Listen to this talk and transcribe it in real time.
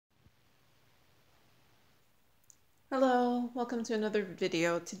Hello, welcome to another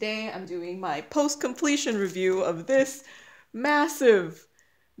video. Today I'm doing my post-completion review of this massive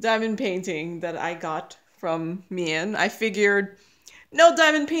diamond painting that I got from Meian. I figured no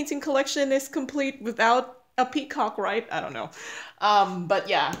diamond painting collection is complete without a peacock, right? I don't know. But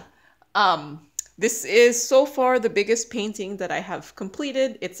yeah, this is so far the biggest painting that I have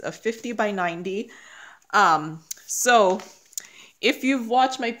completed. It's a 50 by 90. So if you've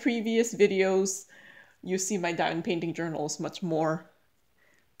watched my previous videos, you see my diamond painting journal is much more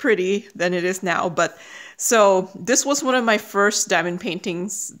pretty than it is now. But so this was one of my first diamond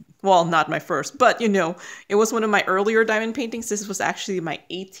paintings. Well, not my first, but it was one of my earlier diamond paintings. This was actually my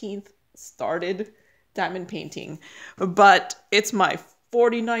 18th started diamond painting, but it's my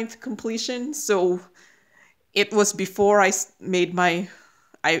 49th completion. So it was before I made my,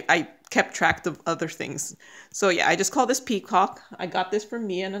 I kept track of other things. So yeah, I just call this Peacock. I got this from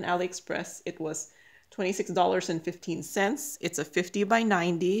Meian on AliExpress. It was $26.15. It's a 50 by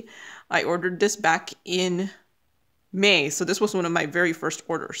 90. I ordered this back in May, so this was one of my very first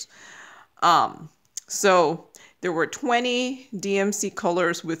orders. So there were 20 DMC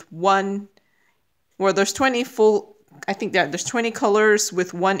colors with one, well, there's 20 full, I think that there's 20 colors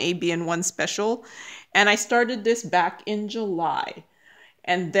with one AB and one special. And I started this back in July.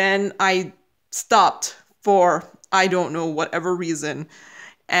 And then I stopped for, I don't know, whatever reason.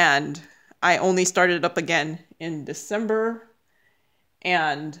 And I only started it up again in December.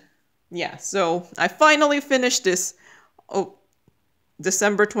 And yeah, so I finally finished this. Oh,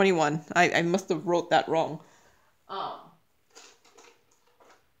 December 21. I must have wrote that wrong. But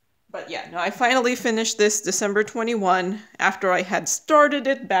yeah, no, I finally finished this December 21 after I had started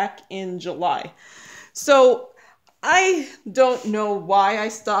it back in July. So I don't know why I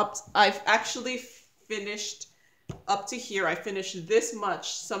stopped. I've actually finished up to here. I finished this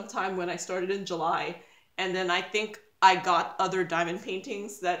much sometime when I started in July. And then I think I got other diamond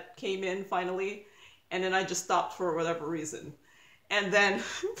paintings that came in finally. And then I just stopped for whatever reason. And then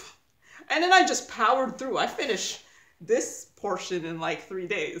I just powered through. I finished this portion in like 3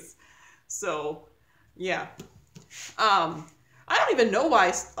 days. So yeah. I don't even know why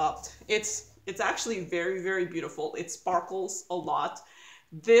I stopped. It's actually very, very beautiful. It sparkles a lot.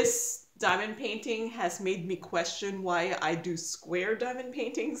 This diamond painting has made me question why I do square diamond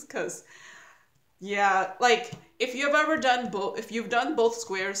paintings, because yeah, like if you've ever done both, if you've done both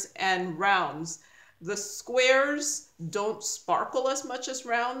squares and rounds, the squares don't sparkle as much as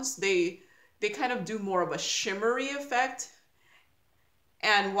rounds. They kind of do more of a shimmery effect.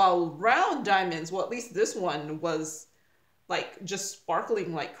 And while round diamonds, well, at least this one was like just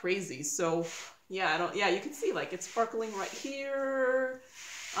sparkling like crazy. So yeah, you can see like it's sparkling right here.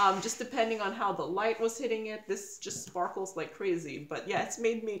 Just depending on how the light was hitting it, this just sparkles like crazy. But yeah, it's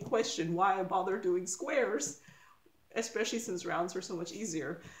made me question why I bother doing squares, especially since rounds are so much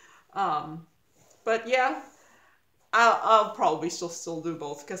easier. But yeah, I'll probably still do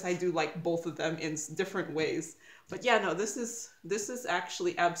both because I do like both of them in different ways. But yeah, no, this is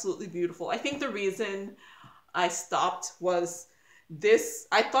actually absolutely beautiful. I think the reason I stopped was this.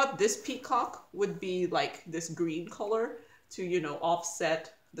 I thought this peacock would be like this green color to,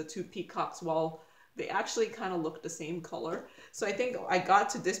 offset the two peacocks, while they actually kind of look the same color. So I think I got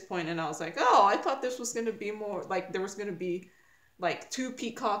to this point and I was like, oh, I thought this was going to be more like there was going to be like two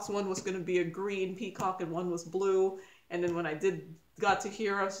peacocks. One was going to be a green peacock and one was blue. And then when I got to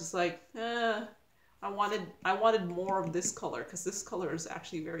here, I was just like, I wanted more of this color because this color is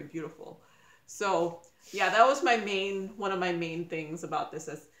actually very beautiful. So yeah, that was one of my main things about this.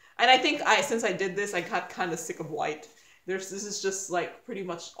 And I think since I did this, I got kind of sick of white. This is just like pretty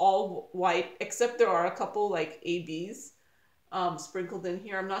much all white, except there are a couple like ABs sprinkled in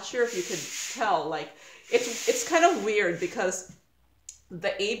here. I'm not sure if you could tell. Like it's kind of weird because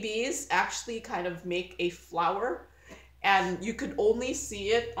the ABs actually kind of make a flower, and you could only see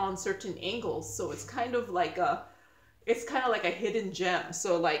it on certain angles. So it's kind of like a hidden gem.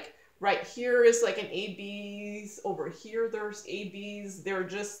 So like right here is like an ABs. Over here there's ABs. They're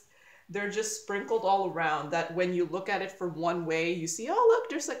just sprinkled all around, that when you look at it from one way, you see, oh, look,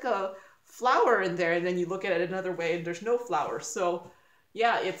 there's like a flower in there. And then you look at it another way and there's no flower. So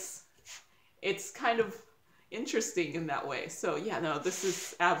yeah, it's kind of interesting in that way. So yeah, no, this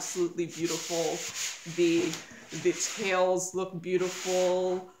is absolutely beautiful. The tails look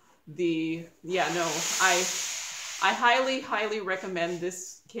beautiful. I highly, highly recommend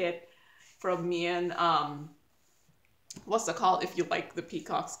this kit from Meian. What's it called if you like the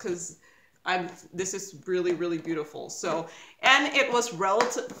peacocks, because this is really, really beautiful. So, and it was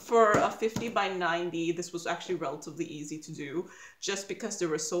relative for a 50 by 90. This was actually relatively easy to do just because there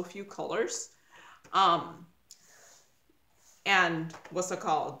were so few colors. And what's it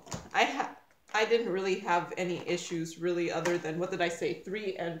called? I didn't really have any issues really, other than, what did I say,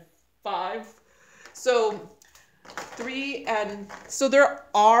 3 and 5. So 3 and so there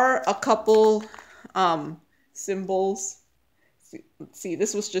are a couple symbols. See,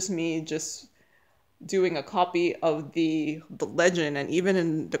 this was just me just doing a copy of the legend, and even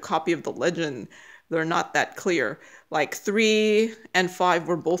in the copy of the legend, they're not that clear. Like 3 and 5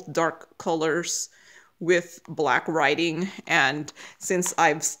 were both dark colors with black writing, and since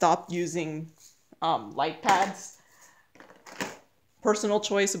I've stopped using light pads, personal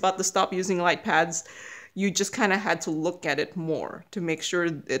choice about the stop using light pads, you just kind of had to look at it more to make sure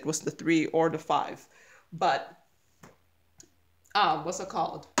it was the 3 or the 5. But what's it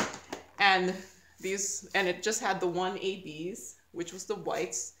called? And it just had the 1ABs, which was the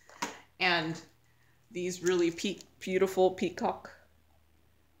whites, and these really beautiful peacock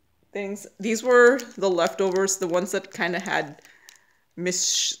things. These were the leftovers, the ones that kind of had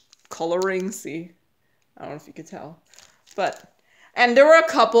miscoloring. See, I don't know if you could tell, and there were a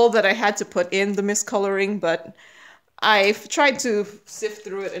couple that I had to put in the miscoloring, but I've tried to sift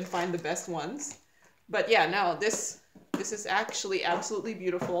through it and find the best ones. But yeah, no, this is actually absolutely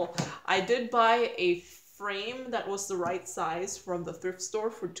beautiful. I did buy a frame that was the right size from the thrift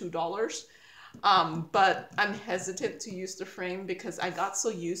store for $2. But I'm hesitant to use the frame because I got so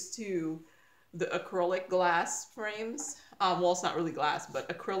used to the acrylic glass frames. Well, it's not really glass, but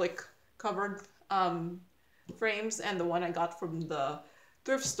acrylic covered frames, and the one I got from the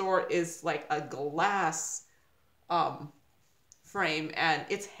thrift store is like a glass frame, and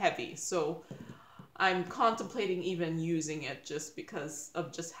it's heavy. So I'm contemplating even using it just because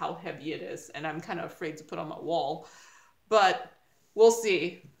of just how heavy it is, and I'm kind of afraid to put on my wall. But we'll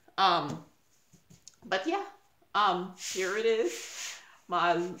see. But yeah, here it is,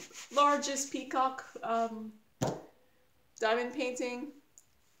 my largest peacock diamond painting.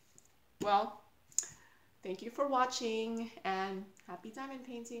 Well, thank you for watching, and happy diamond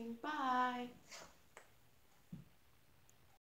painting. Bye!